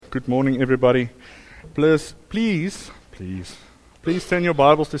Good morning, everybody. Please turn your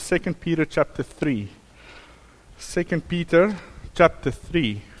Bibles to 2 Peter chapter 3. 2 Peter chapter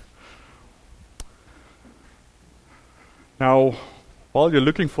 3. Now, while you're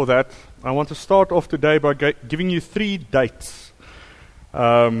looking for that, I want to start off today by giving you 3 dates.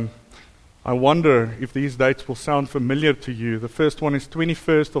 I wonder if these dates will sound familiar to you. The first one is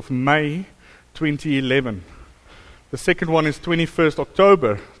 21st of May, 2011. The second one is 21st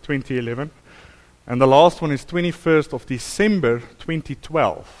October 2011. And the last one is 21st of December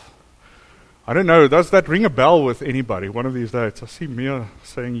 2012. I don't know, does that ring a bell with anybody, one of these dates? I see Mia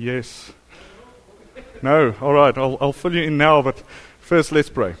saying yes. No? All right, I'll fill you in now, but first let's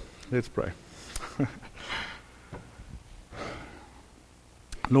pray. Let's pray.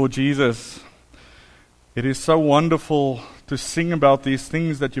 Lord Jesus, it is so wonderful to sing about these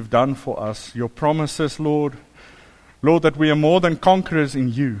things that you've done for us, your promises, Lord. Lord, that we are more than conquerors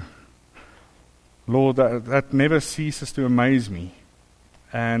in you. Lord, that never ceases to amaze me.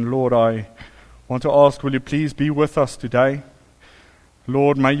 And Lord, I want to ask, will you please be with us today?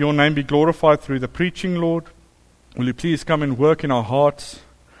 Lord, may your name be glorified through the preaching, Lord. Will you please come and work in our hearts?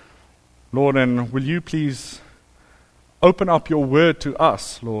 Lord, and will you please open up your word to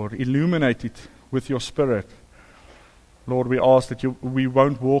us, Lord. Illuminate it with your Spirit. Lord, we ask that we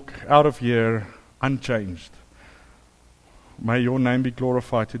won't walk out of here unchanged. May your name be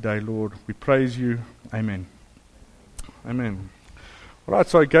glorified today, Lord. We praise you. Amen. Amen. All right,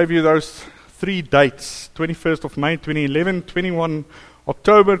 so I gave you those 3 dates, 21st of May 2011, 21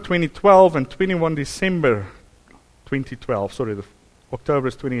 October 2012, and 21 December 2012. Sorry, the October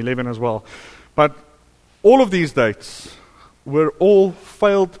is 2011 as well. But all of these dates were all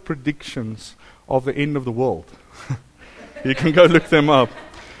failed predictions of the end of the world. You can go look them up.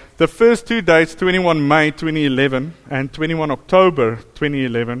 The first 2 dates, 21 May 2011 and 21 October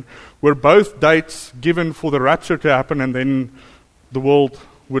 2011, were both dates given for the rapture to happen and then the world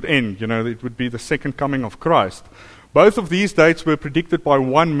would end. You know, it would be the second coming of Christ. Both of these dates were predicted by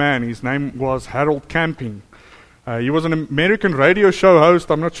one man. His name was Harold Camping. He was an American radio show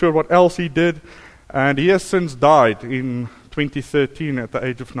host. I'm not sure what else he did. And he has since died in 2013 at the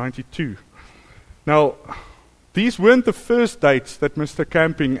age of 92. Now, these weren't the first dates that Mr.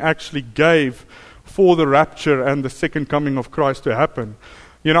 Camping actually gave for the rapture and the second coming of Christ to happen.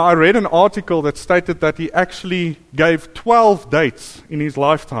 You know, I read an article that stated that he actually gave 12 dates in his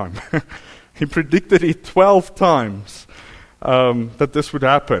lifetime. He predicted it 12 times that this would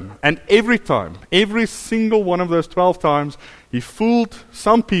happen. And every time, every single one of those 12 times, he fooled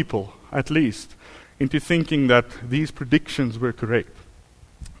some people, at least, into thinking that these predictions were correct.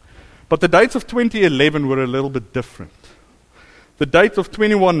 But the dates of 2011 were a little bit different. The date of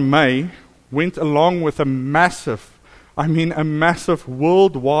 21 May went along with a massive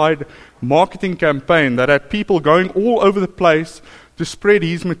worldwide marketing campaign that had people going all over the place to spread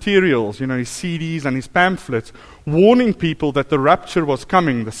his materials, you know, his CDs and his pamphlets, warning people that the rapture was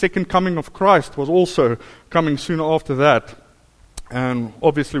coming. The second coming of Christ was also coming soon after that, and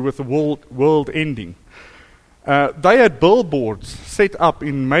obviously with the world ending. They had billboards set up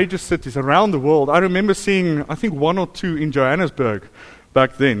in major cities around the world. I remember seeing, I think, 1 or 2 in Johannesburg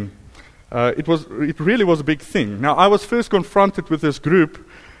back then. It really was a big thing. Now, I was first confronted with this group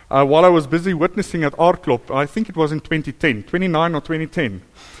while I was busy witnessing at Aardklop. I think it was in 2009 or 2010.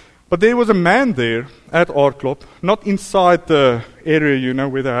 But there was a man there at Aardklop, not inside the area, you know,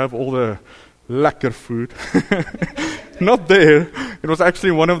 where they have all the lekker food. Not there. It was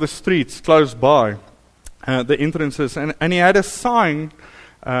actually one of the streets close by. The entrances, and he had a sign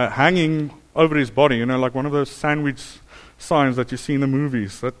hanging over his body, you know, like one of those sandwich signs that you see in the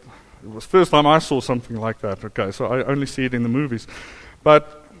movies. That it was the first time I saw something like that. Okay, so I only see it in the movies.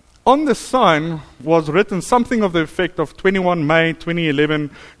 But on the sign was written something of the effect of 21 May 2011,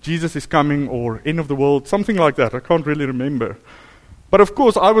 Jesus is coming, or end of the world, something like that. I can't really remember. But of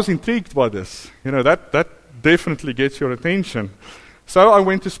course, I was intrigued by this. You know, that definitely gets your attention. So I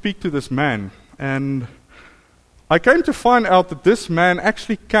went to speak to this man, and I came to find out that this man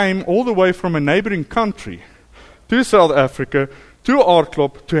actually came all the way from a neighboring country to South Africa, to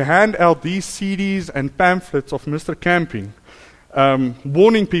Aardklop, to hand out these CDs and pamphlets of Mr. Camping,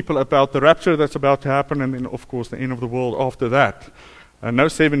 warning people about the rapture that's about to happen, and then, of course, the end of the world after that. No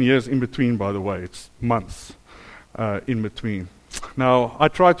 7 years in between, by the way. It's months in between. Now, I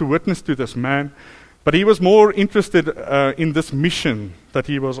tried to witness to this man, but he was more interested in this mission that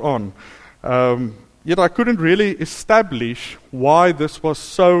he was on. Yet I couldn't really establish why this was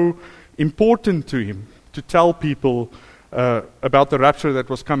so important to him, to tell people about the rapture that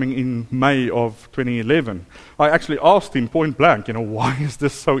was coming in May of 2011. I actually asked him point blank, why is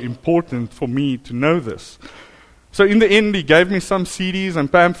this so important for me to know this? So in the end, he gave me some CDs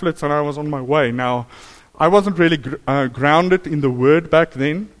and pamphlets, and I was on my way. Now, I wasn't really grounded in the Word back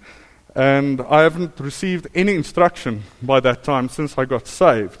then, and I haven't received any instruction by that time since I got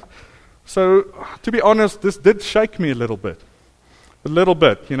saved. So, to be honest, this did shake me a little bit.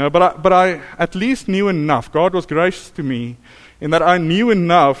 But I at least knew enough. God was gracious to me in that I knew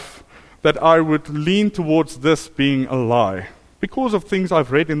enough that I would lean towards this being a lie because of things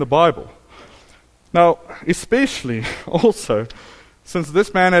I've read in the Bible. Now, especially also, since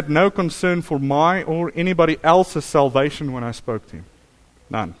this man had no concern for my or anybody else's salvation when I spoke to him.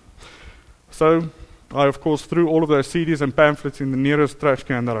 None. So, I of course threw all of those CDs and pamphlets in the nearest trash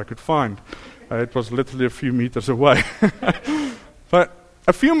can that I could find. It was literally a few meters away. But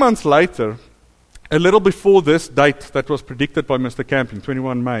a few months later, a little before this date that was predicted by Mr. Camping,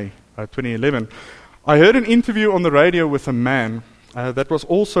 21 May 2011, I heard an interview on the radio with a man that was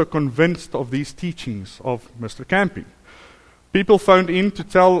also convinced of these teachings of Mr. Camping. People phoned in to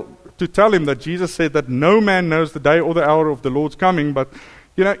tell him that Jesus said that no man knows the day or the hour of the Lord's coming, but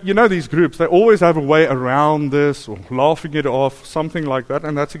you know these groups, they always have a way around this or laughing it off, something like that,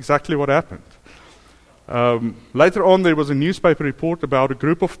 and that's exactly what happened. Later on, there was a newspaper report about a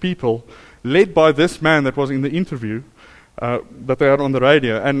group of people led by this man that was in the interview that they had on the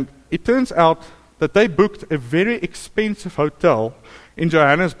radio. And it turns out that they booked a very expensive hotel in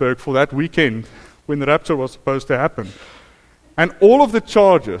Johannesburg for that weekend when the rapture was supposed to happen. And all of the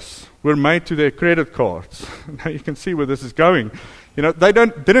charges were made to their credit cards. Now you can see where this is going. They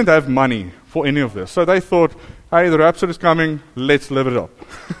didn't have money for any of this. So they thought, hey, the rapture is coming, let's live it up.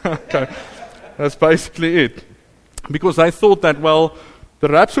 Okay. That's basically it. Because they thought that, the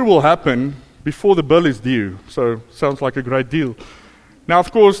rapture will happen before the bill is due. So, sounds like a great deal. Now,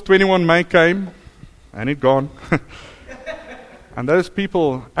 of course, 21 May came, and it gone. And those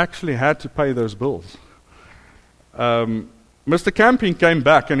people actually had to pay those bills. Mr. Camping came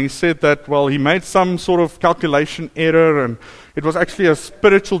back, and he said that, he made some sort of calculation error, and it was actually a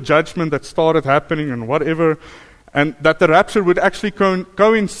spiritual judgment that started happening and whatever. And that the rapture would actually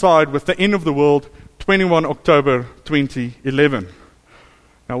coincide with the end of the world, 21 October 2011.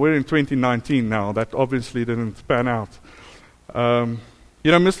 Now, we're in 2019 now. That obviously didn't pan out.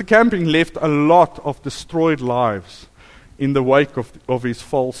 Mr. Camping left a lot of destroyed lives in the wake of his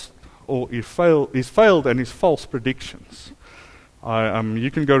failed and his false predictions.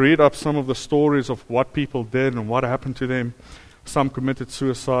 You can go read up some of the stories of what people did and what happened to them. Some committed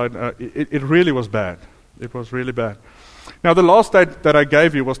suicide. It really was bad. It was really bad. Now, the last date that I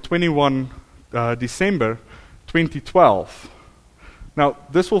gave you was 21 December 2012. Now,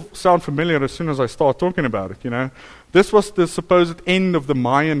 this will sound familiar as soon as I start talking about it, This was the supposed end of the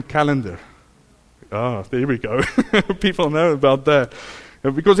Mayan calendar. There we go. People know about that.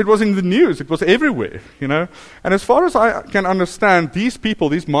 Because it was in the news. It was everywhere, And as far as I can understand, these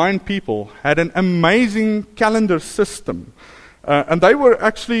Mayan people, had an amazing calendar system. And they were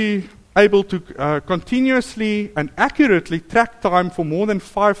actually able to continuously and accurately track time for more than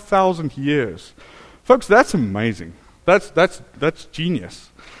 5,000 years. Folks, that's amazing. That's genius.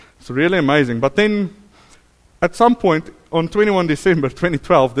 It's really amazing. But then, at some point, on 21 December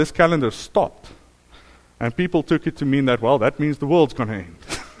 2012, this calendar stopped. And people took it to mean that, that means the world's going to end.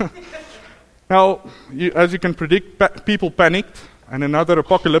 Now, as you can predict, people panicked, and another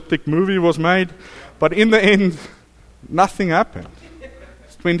apocalyptic movie was made. But in the end, nothing happened.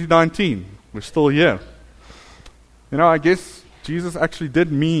 2019. We're still here. I guess Jesus actually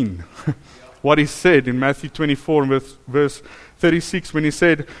did mean what he said in Matthew 24 verse 36 when he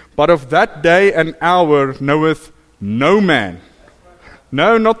said, "But of that day and hour knoweth no man.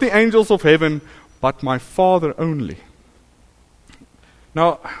 No, not the angels of heaven, but my Father only."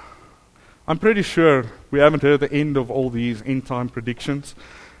 Now, I'm pretty sure we haven't heard the end of all these end-time predictions.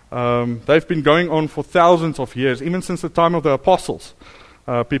 They've been going on for thousands of years, even since the time of the apostles.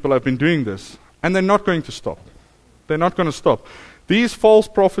 People have been doing this. And they're not going to stop. They're not going to stop. These false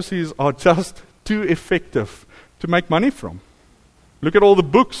prophecies are just too effective to make money from. Look at all the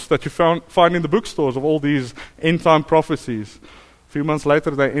books that you find in the bookstores of all these end-time prophecies. A few months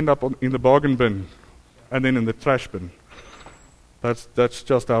later, they end up in the bargain bin and then in the trash bin. That's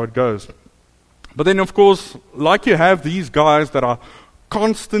just how it goes. But then, of course, like you have these guys that are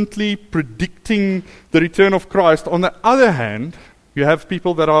constantly predicting the return of Christ, on the other hand, you have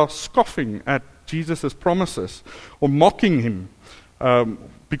people that are scoffing at Jesus' promises or mocking him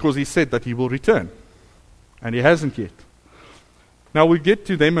because he said that he will return. And he hasn't yet. Now we get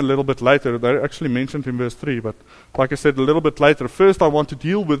to them a little bit later. They're actually mentioned in verse 3, but like I said, a little bit later. First I want to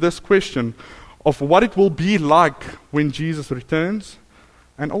deal with this question of what it will be like when Jesus returns,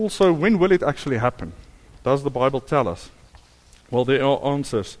 and also when will it actually happen? Does the Bible tell us? Well, there are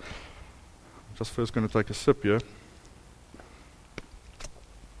answers. I'm just first going to take a sip here.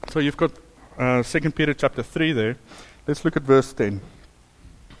 So you've got 2 Peter chapter 3 there. Let's look at verse 10.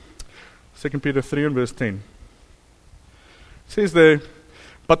 2 Peter 3 and verse 10. It says there,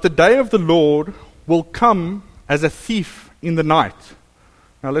 "But the day of the Lord will come as a thief in the night."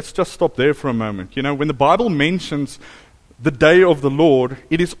 Now let's just stop there for a moment. You know, when the Bible mentions the day of the Lord,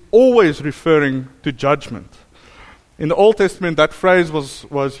 it is always referring to judgment. In the Old Testament, that phrase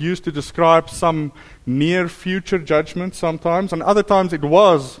was used to describe some near future judgment sometimes, and other times it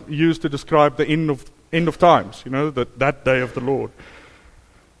was used to describe the end of times, you know, that day of the Lord.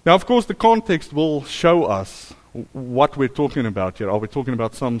 Now, of course, the context will show us what we're talking about here. Are we talking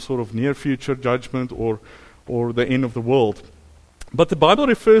about some sort of near future judgment or the end of the world? But the Bible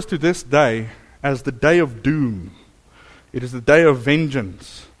refers to this day as the day of doom. It is the day of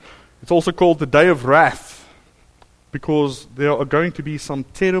vengeance. It's also called the day of wrath, because there are going to be some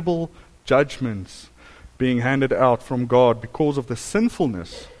terrible judgments being handed out from God because of the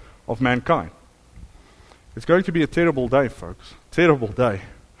sinfulness of mankind. It's going to be a terrible day, folks. Terrible day.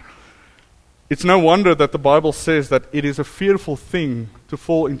 It's no wonder that the Bible says that it is a fearful thing to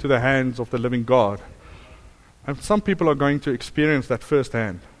fall into the hands of the living God. And some people are going to experience that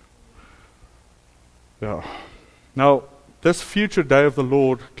firsthand. Yeah. Now, this future day of the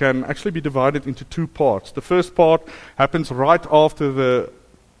Lord can actually be divided into two parts. The first part happens right after the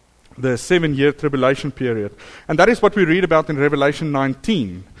 7-year tribulation period. And that is what we read about in Revelation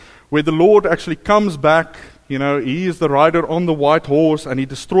 19, where the Lord actually comes back. You know, he is the rider on the white horse, and he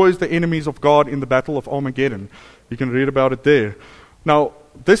destroys the enemies of God in the battle of Armageddon. You can read about it there. Now,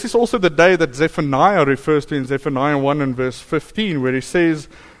 this is also the day that Zephaniah refers to in Zephaniah 1 and verse 15, where he says,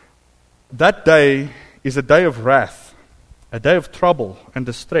 that day is a day of wrath, a day of trouble and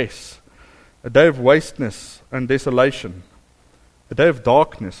distress, a day of wasteness and desolation, a day of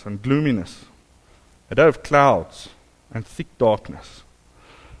darkness and gloominess, a day of clouds and thick darkness.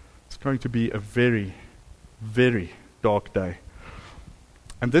 It's going to be a very, very dark day.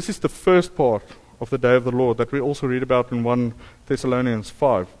 And this is the first part of the day of the Lord that we also read about in 1 Thessalonians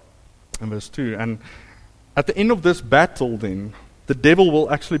 5 and verse 2. And at the end of this battle then, the devil will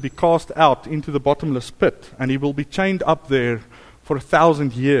actually be cast out into the bottomless pit, and he will be chained up there for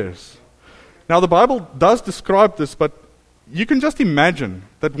 1,000 years. Now the Bible does describe this, but you can just imagine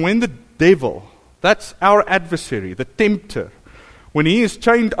that when the devil, that's our adversary, the tempter, when he is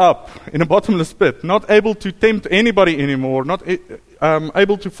chained up in a bottomless pit, not able to tempt anybody anymore, not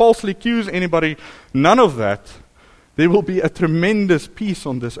able to falsely accuse anybody, none of that, there will be a tremendous peace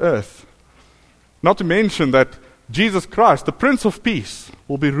on this earth. Not to mention that Jesus Christ, the Prince of Peace,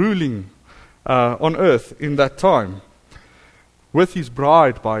 will be ruling on earth in that time with his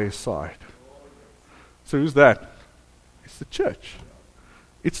bride by his side. So who's that? It's the church.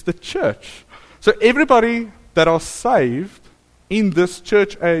 It's the church. So everybody that are saved in this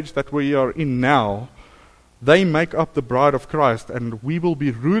church age that we are in now, they make up the bride of Christ, and we will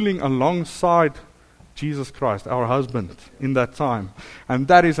be ruling alongside Jesus Christ, our husband, in that time. And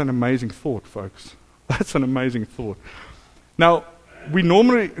that is an amazing thought, folks. That's an amazing thought. Now, we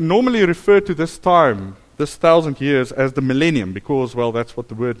normally refer to this time, this 1,000 years, as the millennium, because, well, that's what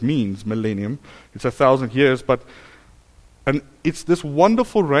the word means, millennium. It's 1,000 years, and it's this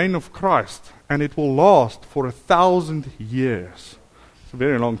wonderful reign of Christ, and it will last for 1,000 years. It's a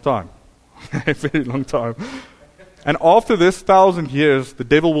very long time. A very long time. And after this 1,000 years, the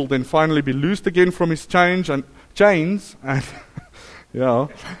devil will then finally be loosed again from his chains, and yeah,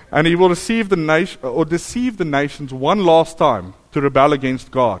 and he will deceive the nations one last time to rebel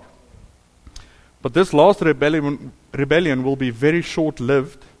against God. But this last rebellion will be very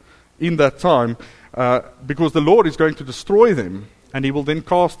short-lived in that time, because the Lord is going to destroy them, and he will then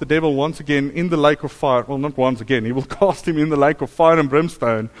cast the devil once again in the lake of fire. Well, not once again. He will cast him in the lake of fire and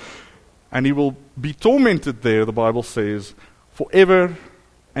brimstone, and he will be tormented there, the Bible says, forever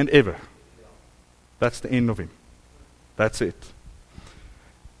and ever. That's the end of him. That's it.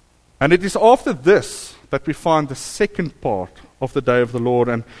 And it is after this that we find the second part of the day of the Lord,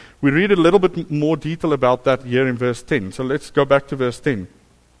 and we read a little bit more detail about that here in verse 10. So let's go back to verse 10.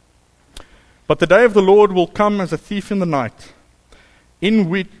 But the day of the Lord will come as a thief in the night, in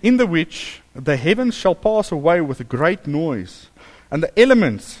the which the heavens shall pass away with a great noise, and the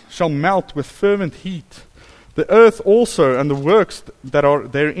elements shall melt with fervent heat. The earth also and the works that are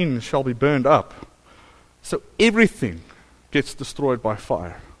therein shall be burned up. So everything gets destroyed by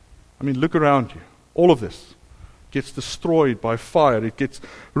fire. I mean, look around you. All of this gets destroyed by fire. It gets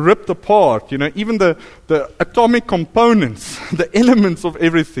ripped apart. Even the atomic components, the elements of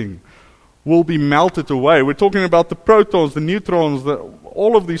everything will be melted away. We're talking about the protons, the neutrons,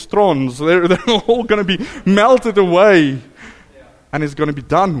 all of these trons. They're all going to be melted away, and it's going to be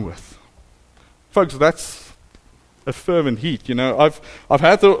done with. Folks, that's a fervent heat. I've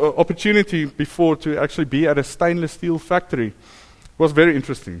had the opportunity before to actually be at a stainless steel factory. It was very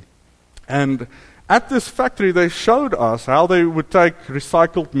interesting. And at this factory, they showed us how they would take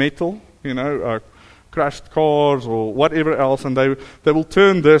recycled metal, crashed cars or whatever else, and they will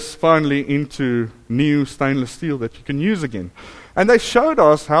turn this finally into new stainless steel that you can use again. And they showed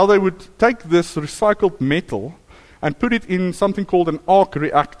us how they would take this recycled metal and put it in something called an arc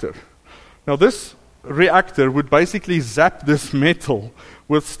reactor. Now this reactor would basically zap this metal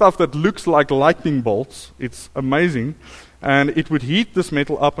with stuff that looks like lightning bolts. It's amazing. And it would heat this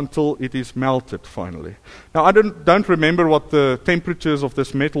metal up until it is melted finally. Now I don't remember what the temperatures of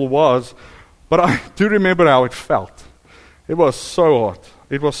this metal was, but I do remember how it felt. It was so hot.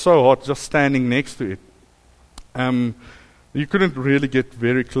 It was so hot just standing next to it. You couldn't really get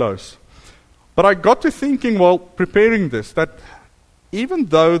very close. But I got to thinking while preparing this that even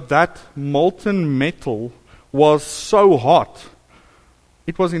though that molten metal was so hot,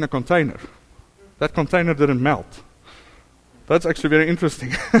 it was in a container. That container didn't melt. That's actually very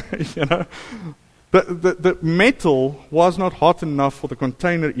interesting. The metal was not hot enough for the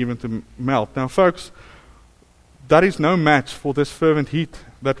container even to melt. Now, folks, that is no match for this fervent heat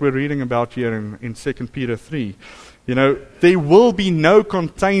that we're reading about here in 2 Peter 3. There will be no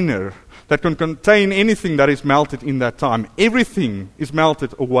container that can contain anything that is melted in that time. Everything is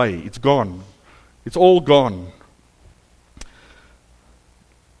melted away. It's gone. It's all gone.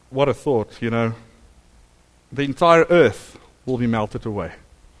 What a thought, The entire earth will be melted away.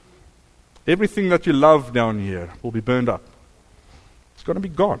 Everything that you love down here will be burned up. It's going to be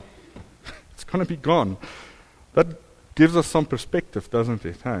gone. It's going to be gone. That gives us some perspective, doesn't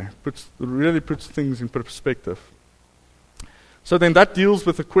it? Hey? Really puts things in perspective. So then that deals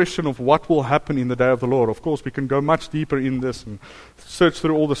with the question of what will happen in the day of the Lord. Of course, we can go much deeper in this and search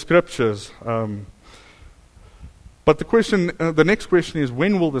through all the scriptures. But the next question is,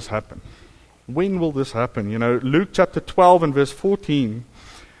 when will this happen? When will this happen? Luke chapter 12 and verse 14,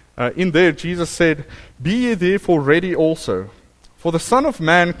 in there Jesus said, "Be ye therefore ready also, for the Son of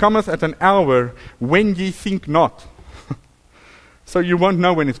Man cometh at an hour when ye think not." So you won't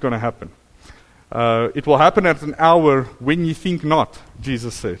know when it's going to happen. It will happen at an hour when ye think not,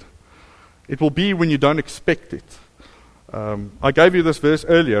 Jesus said. It will be when you don't expect it. I gave you this verse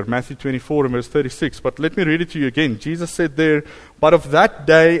earlier, Matthew 24 and verse 36, but let me read it to you again. Jesus said there, "But of that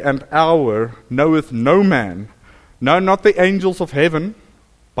day and hour knoweth no man, no, not the angels of heaven,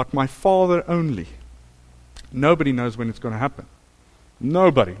 but my Father only." Nobody knows when it's going to happen.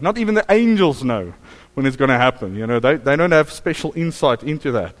 Nobody. Not even the angels know when it's going to happen. They don't have special insight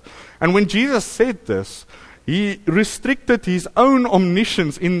into that. And when Jesus said this, he restricted his own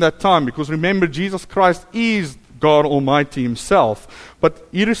omniscience in that time, because remember, Jesus Christ is God Almighty himself. But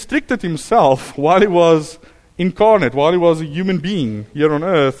he restricted himself while he was incarnate, while he was a human being here on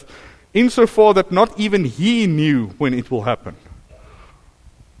earth, insofar that not even he knew when it will happen.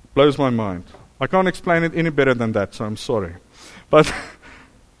 Blows my mind. I can't explain it any better than that, so I'm sorry. But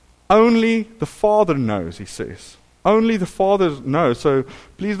only the Father knows, he says. Only the Father knows. So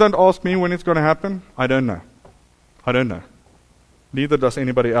please don't ask me when it's going to happen. I don't know. I don't know. Neither does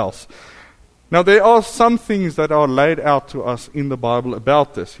anybody else. Now, there are some things that are laid out to us in the Bible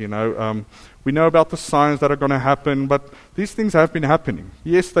about this. We know about the signs that are going to happen, but these things have been happening.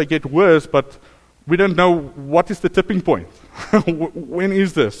 Yes, they get worse, but we don't know what is the tipping point. When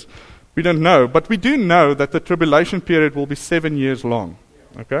is this? We don't know. But we do know that the tribulation period will be 7 years long.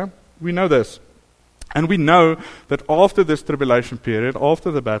 Okay? We know this. And we know that after this tribulation period,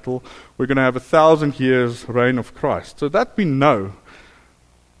 after the battle, we're going to have 1,000 years reign of Christ. So that we know.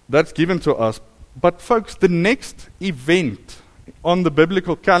 That's given to us. But folks, the next event on the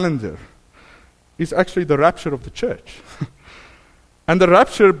biblical calendar is actually the rapture of the church. And the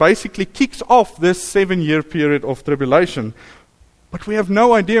rapture basically kicks off this 7-year period of tribulation. But we have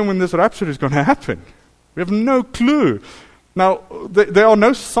no idea when this rapture is going to happen. We have no clue. Now, there are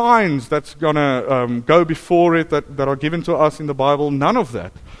no signs that's going to go before it that are given to us in the Bible. None of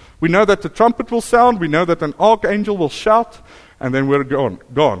that. We know that the trumpet will sound. We know that an archangel will shout. And then we're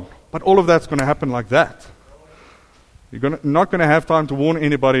gone. But all of that's going to happen like that. You're not going to have time to warn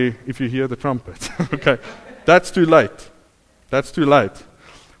anybody if you hear the trumpet. Okay, that's too late. That's too late.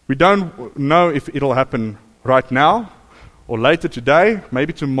 We don't know if it'll happen right now or later today,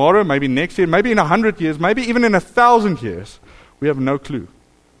 maybe tomorrow, maybe next year, maybe in 100 years, maybe even in 1,000 years. We have no clue.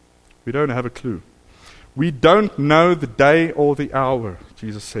 We don't have a clue. We don't know the day or the hour,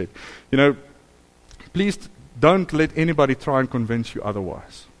 Jesus said. Please don't let anybody try and convince you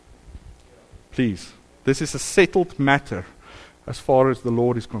otherwise. Please. This is a settled matter as far as the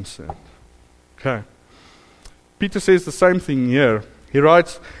Lord is concerned. Okay. Peter says the same thing here. He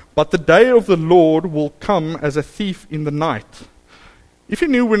writes, "But the day of the Lord will come as a thief in the night." If you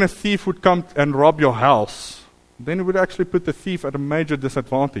knew when a thief would come and rob your house, then it would actually put the thief at a major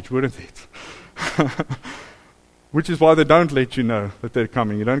disadvantage, wouldn't it? Which is why they don't let you know that they're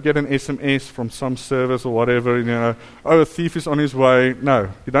coming. You don't get an SMS from some service or whatever, a thief is on his way. No,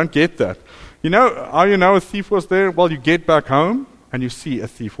 you don't get that. You know how you know a thief was there? Well, you get back home and you see a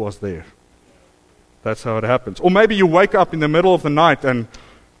thief was there. That's how it happens. Or maybe you wake up in the middle of the night and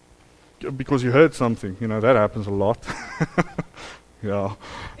because you heard something. That happens a lot. Yeah.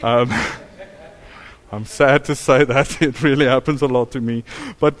 I'm sad to say that. It really happens a lot to me.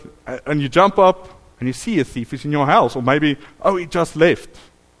 And you jump up and you see a thief is in your house. Or maybe, he just left.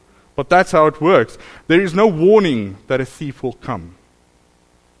 But that's how it works. There is no warning that a thief will come.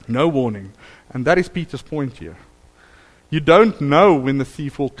 No warning. And that is Peter's point here. You don't know when the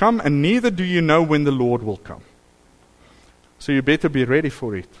thief will come, and neither do you know when the Lord will come. So you better be ready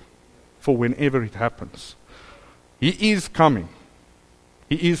for it, for whenever it happens. He is coming.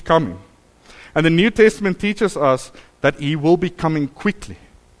 He is coming. And the New Testament teaches us that He will be coming quickly.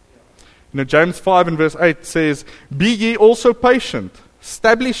 James 5 and verse 8 says, "Be ye also patient,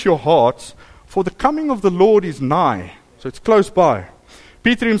 establish your hearts, for the coming of the Lord is nigh." So it's close by.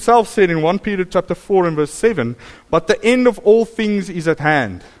 Peter himself said in 1 Peter chapter 4 and verse 7, "But the end of all things is at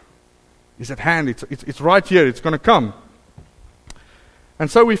hand." Is at hand. It's right here. It's going to come. And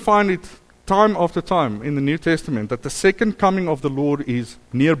so we find it time after time in the New Testament that the second coming of the Lord is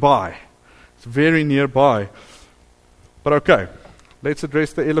nearby. It's very nearby. But okay, let's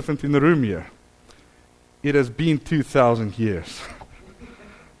address the elephant in the room here. It has been 2,000 years.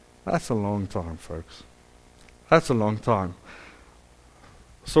 That's a long time, folks. That's a long time.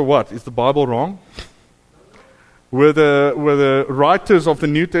 So what? Is the Bible wrong? Were the writers of the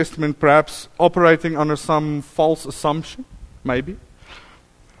New Testament perhaps operating under some false assumption? Maybe.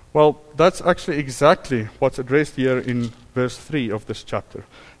 Well, that's actually exactly what's addressed here in verse 3 of this chapter.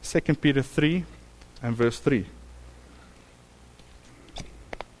 2 Peter 3 and verse 3.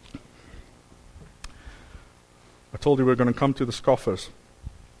 I told you we're going to come to the scoffers.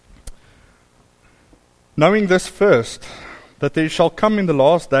 "Knowing this first, that there shall come in the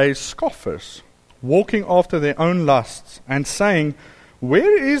last days scoffers, walking after their own lusts, and saying,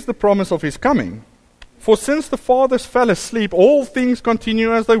 Where is the promise of His coming? For since the fathers fell asleep, all things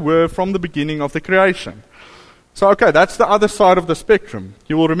continue as they were from the beginning of the creation." So, okay, that's the other side of the spectrum.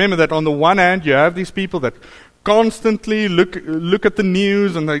 You will remember that on the one hand, you have these people that constantly look at the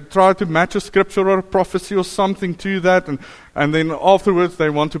news and they try to match a scripture or a prophecy or something to that, and then afterwards they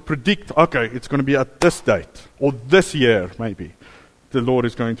want to predict, okay, it's going to be at this date, or this year maybe, the Lord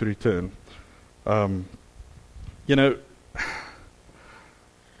is going to return.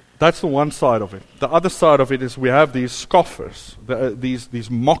 That's the one side of it. The other side of it is we have these scoffers, these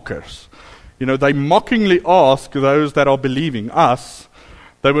mockers. They mockingly ask those that are believing, us,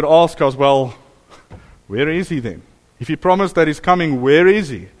 they would ask us, well, where is He then? If He promised that He's coming, where is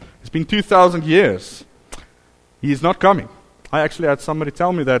He? It's been 2,000 years. He is not coming. I actually had somebody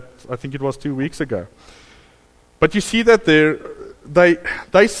tell me that, I think it was 2 weeks ago. But you see that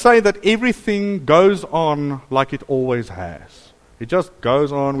they say that everything goes on like it always has. It just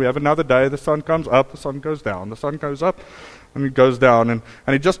goes on. We have another day, the sun comes up, the sun goes down, the sun goes up, and it goes down, and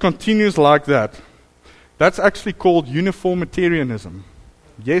it just continues like that. That's actually called uniformitarianism.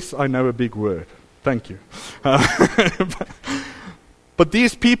 Yes, I know a big word. Thank you. But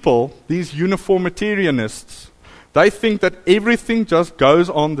these people, these uniformitarianists, they think that everything just goes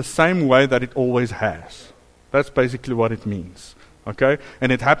on the same way that it always has. That's basically what it means. Okay?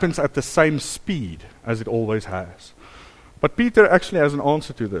 And it happens at the same speed as it always has. But Peter actually has an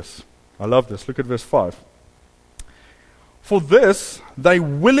answer to this. I love this. Look at verse 5. "For this they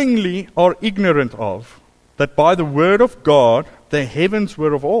willingly are ignorant of, that by the word of God the heavens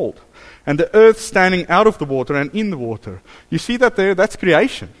were of old, and the earth standing out of the water and in the water." You see that there? That's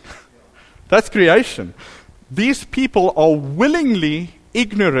creation. That's creation. These people are willingly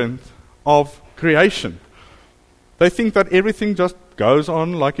ignorant of creation. They think that everything just goes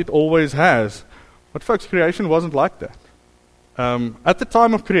on like it always has. But folks, creation wasn't like that. At the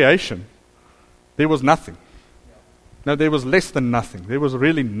time of creation, there was nothing. No, there was less than nothing. There was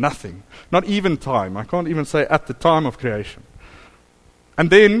really nothing. Not even time. I can't even say at the time of creation. And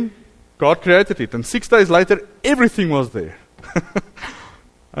then God created it. And 6 days later, everything was there.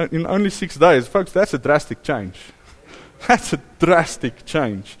 In only 6 days. Folks, that's a drastic change. That's a drastic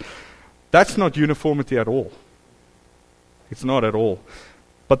change. That's not uniformity at all. It's not at all.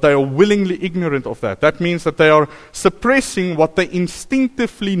 But they are willingly ignorant of that. That means that they are suppressing what they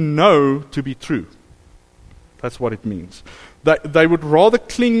instinctively know to be true. That's what it means. They would rather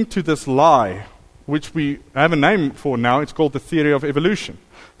cling to this lie, which we have a name for now. It's called the theory of evolution.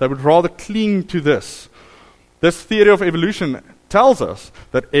 They would rather cling to this. This theory of evolution tells us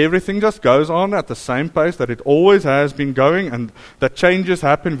that everything just goes on at the same pace that it always has been going, and that changes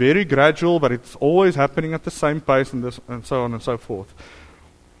happen very gradual, but it's always happening at the same pace, and so on and so forth.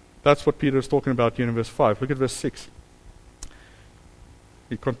 That's what Peter is talking about here in verse 5. Look at verse 6.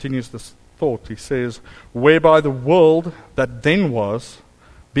 He continues this thought. He says, whereby the world that then was,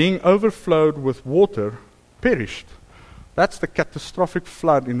 being overflowed with water, perished. That's the catastrophic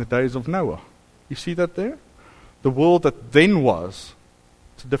flood in the days of Noah. You see that there? The world that then was,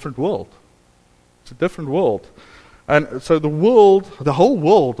 it's a different world. It's a different world. And so the whole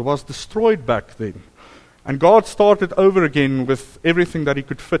world was destroyed back then. And God started over again with everything that he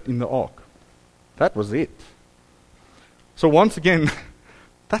could fit in the ark. That was it. So once again,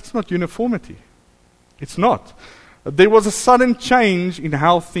 that's not uniformity. It's not. There was a sudden change in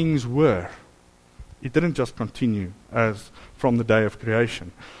how things were. It didn't just continue as from the day of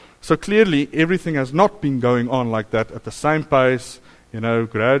creation. So clearly, everything has not been going on like that at the same pace,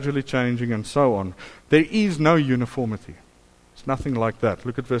 gradually changing and so on. There is no uniformity. It's nothing like that.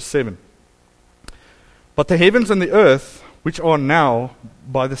 Look at verse 7. But the heavens and the earth, which are now,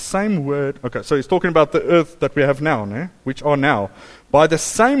 by the same word... Okay, so he's talking about the earth that we have now, which are now. By the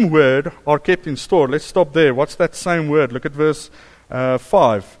same word are kept in store. Let's stop there. What's that same word? Look at verse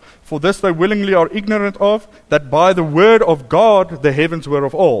 5. For this they willingly are ignorant of, that by the word of God the heavens were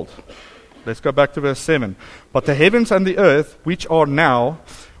of old. Let's go back to verse 7. But the heavens and the earth, which are now,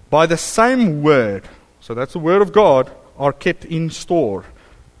 by the same word, so that's the word of God, are kept in store,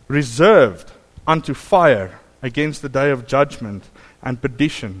 reserved unto fire against the day of judgment and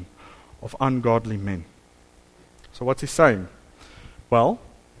perdition of ungodly men. So what's he saying? Well,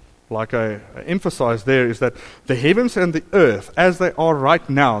 like I emphasized there, is that the heavens and the earth, as they are right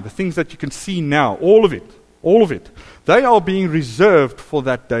now, the things that you can see now, all of it, they are being reserved for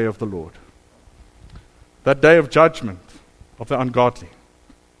that day of the Lord. That day of judgment of the ungodly.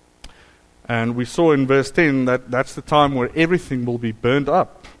 And we saw in verse 10 that that's the time where everything will be burned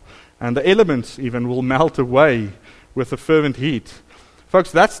up. And the elements even will melt away with a fervent heat.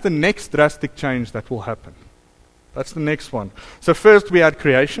 Folks, that's the next drastic change that will happen. That's the next one. So first we had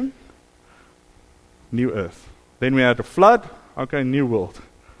creation, new earth. Then we had a flood, new world.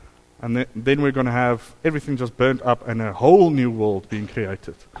 And then we're going to have everything just burnt up and a whole new world being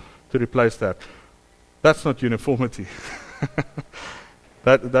created to replace that. That's not uniformity.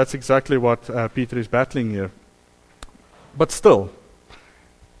 That's exactly what Peter is battling here. But still,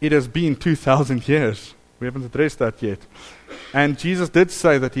 it has been 2,000 years. We haven't addressed that yet. And Jesus did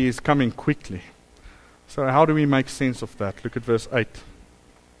say that he is coming quickly. So how do we make sense of that? Look at verse 8.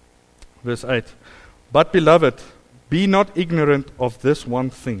 Verse 8. But beloved, be not ignorant of this one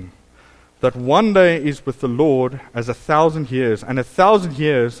thing, that one day is with the Lord as 1,000 years, and 1,000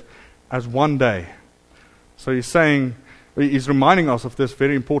 years as one day. So he's reminding us of this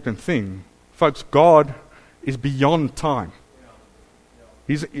very important thing. Folks, God is beyond time.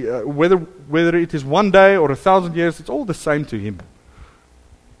 He's, whether it is one day or 1,000 years, it's all the same to him.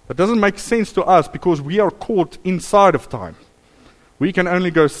 That doesn't make sense to us because we are caught inside of time. We can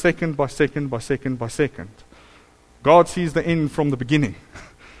only go second by second by second by second. God sees the end from the beginning.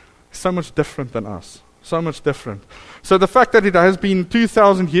 So much different than us. So much different. So the fact that it has been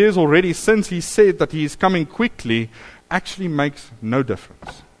 2,000 years already since he said that he is coming quickly actually makes no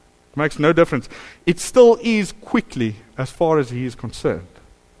difference. It makes no difference. It still is quickly as far as he is concerned.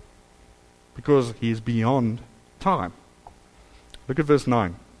 Because he is beyond time. Look at verse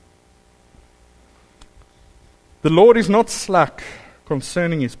 9. The Lord is not slack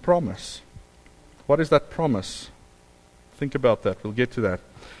concerning his promise. What is that promise? Think about that. We'll get to that.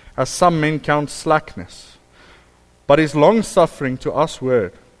 As some men count slackness, but is long-suffering to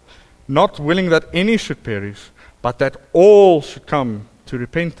usward, not willing that any should perish, but that all should come to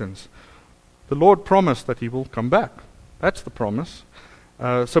repentance. The Lord promised that he will come back. That's the promise.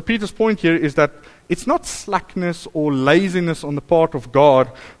 So Peter's point here is that it's not slackness or laziness on the part of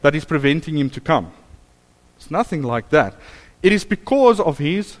God that is preventing him to come. It's nothing like that. It is because of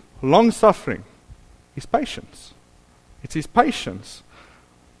his long-suffering, his patience. It's His patience.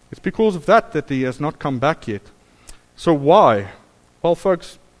 It's because of that He has not come back yet. So why? Well,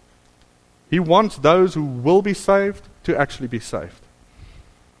 folks, He wants those who will be saved to actually be saved.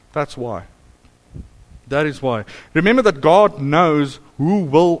 That's why. That is why. Remember that God knows who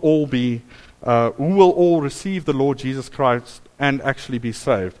will all receive the Lord Jesus Christ and actually be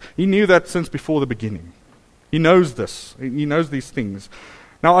saved. He knew that since before the beginning. He knows this. He knows these things.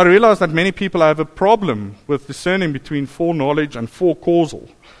 Now, I realize that many people have a problem with discerning between foreknowledge and forecausal.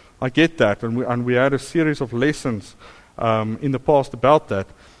 I get that, and we had a series of lessons in the past about that.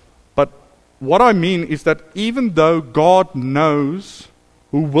 But what I mean is that even though God knows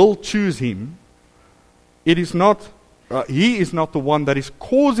who will choose Him, it is not. He is not the one that is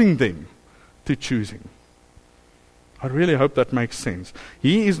causing them to choose Him. I really hope that makes sense.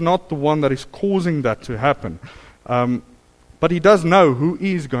 He is not the one that is causing that to happen. But He does know who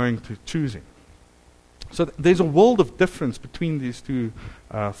is going to choose Him. So there's a world of difference between these two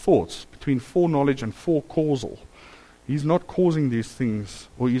thoughts, between foreknowledge and forecausal. He's not causing these things,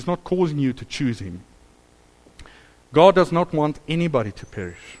 or He's not causing you to choose Him. God does not want anybody to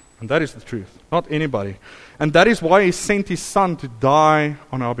perish. And that is the truth. Not anybody. And that is why He sent His Son to die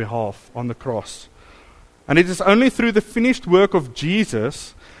on our behalf on the cross. And it is only through the finished work of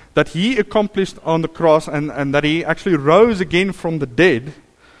Jesus that He accomplished on the cross and that He actually rose again from the dead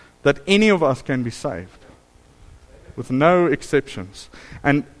that any of us can be saved. With no exceptions.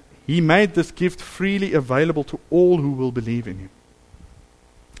 And He made this gift freely available to all who will believe in Him.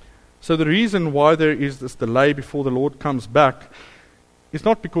 So the reason why there is this delay before the Lord comes back is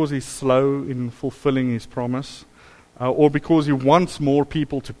not because He's slow in fulfilling His promise, or because He wants more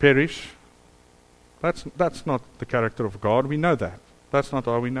people to perish. That's not the character of God. We know that. That's not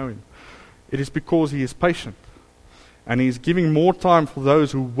how we know Him. It is because He is patient. And He is giving more time for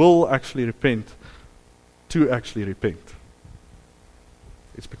those who will actually repent to actually repent.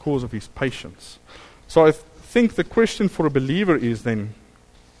 It's because of His patience. So I think the question for a believer is then,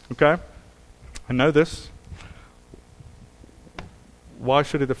 okay, I know this. Why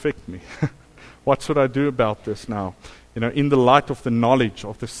should it affect me? What should I do about this now? In the light of the knowledge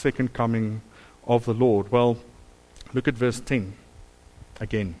of the second coming of the Lord. Well, look at verse 10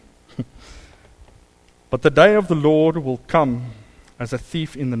 again. But the day of the Lord will come as a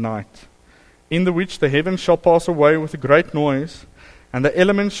thief in the night, in the which the heavens shall pass away with a great noise, and the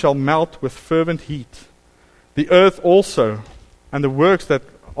elements shall melt with fervent heat. The earth also, and the works that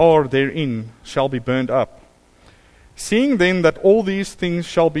are therein, shall be burned up. Seeing then that all these things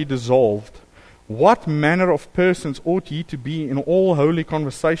shall be dissolved, what manner of persons ought ye to be in all holy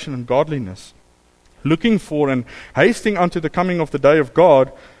conversation and godliness, looking for and hasting unto the coming of the day of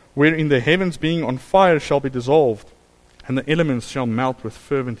God, wherein the heavens being on fire shall be dissolved, and the elements shall melt with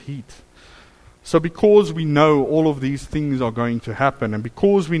fervent heat. So because we know all of these things are going to happen, and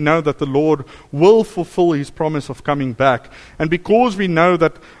because we know that the Lord will fulfill His promise of coming back, and because we know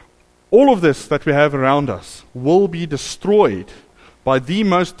that all of this that we have around us will be destroyed by the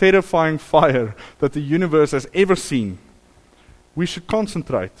most terrifying fire that the universe has ever seen, we should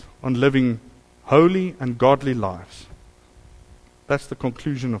concentrate on living holy and godly lives. That's the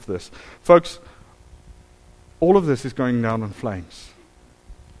conclusion of this. Folks, all of this is going down in flames.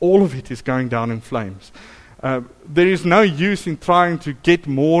 All of it is going down in flames. There is no use in trying to get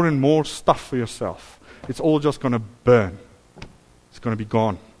more and more stuff for yourself. It's all just going to burn. It's going to be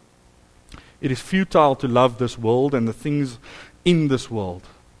gone. It is futile to love this world and the things in this world.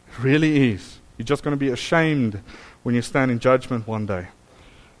 It really is. You're just going to be ashamed when you stand in judgment one day.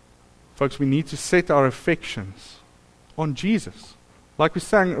 Folks, we need to set our affections on Jesus. Like we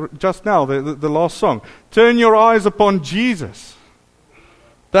sang just now, the last song. Turn your eyes upon Jesus.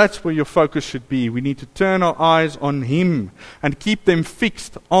 That's where your focus should be. We need to turn our eyes on Him and keep them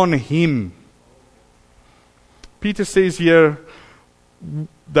fixed on Him. Peter says here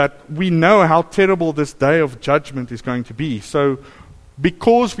that we know how terrible this day of judgment is going to be. So,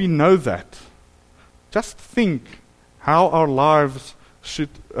 because we know that, just think how our lives should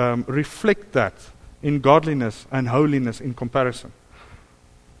reflect that in godliness and holiness in comparison.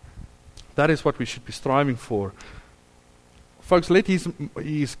 That is what we should be striving for. Folks, let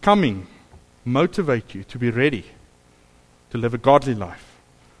His coming motivate you to be ready to live a godly life,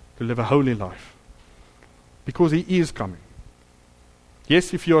 to live a holy life. Because He is coming.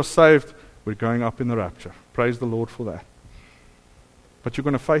 Yes, if you are saved, we're going up in the rapture. Praise the Lord for that. But you're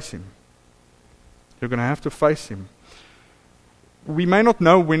going to face Him. You're going to have to face Him. We may not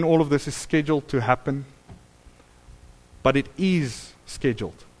know when all of this is scheduled to happen, but it is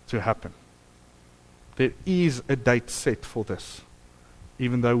scheduled to happen. There is a date set for this,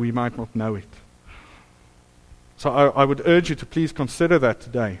 even though we might not know it. So I would urge you to please consider that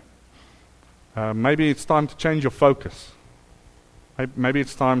today. Maybe it's time to change your focus. Maybe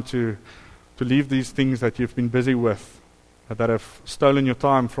it's time to leave these things that you've been busy with, that have stolen your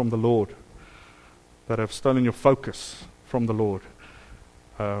time from the Lord, that have stolen your focus from the Lord.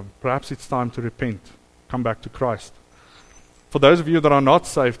 Perhaps it's time to repent, come back to Christ. For those of you that are not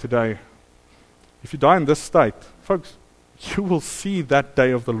saved today, if you die in this state, folks, you will see that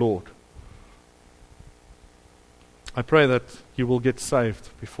day of the Lord. I pray that you will get saved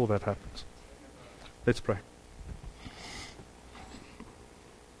before that happens. Let's pray.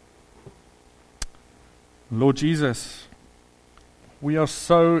 Lord Jesus, we are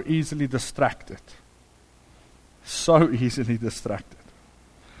so easily distracted. So easily distracted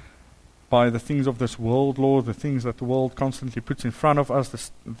by the things of this world, Lord, the things that the world constantly puts in front of us,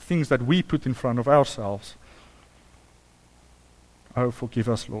 the things that we put in front of ourselves. Oh, forgive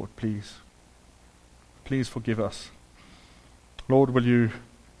us, Lord, please. Please forgive us. Lord, will you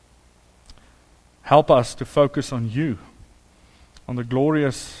help us to focus on you, on the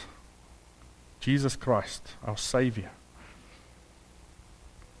glorious Jesus Christ, our Savior.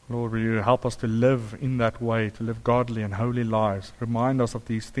 Lord, will you help us to live in that way, to live godly and holy lives. Remind us of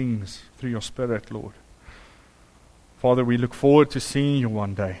these things through your Spirit, Lord. Father, we look forward to seeing you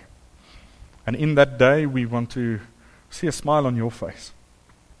one day. And in that day, we want to see a smile on your face.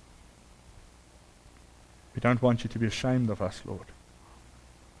 We don't want you to be ashamed of us, Lord.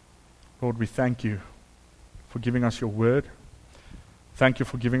 Lord, we thank you for giving us your word. Thank you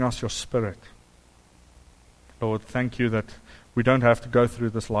for giving us your Spirit. Lord, thank you that we don't have to go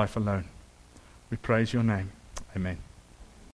through this life alone. We praise your name. Amen.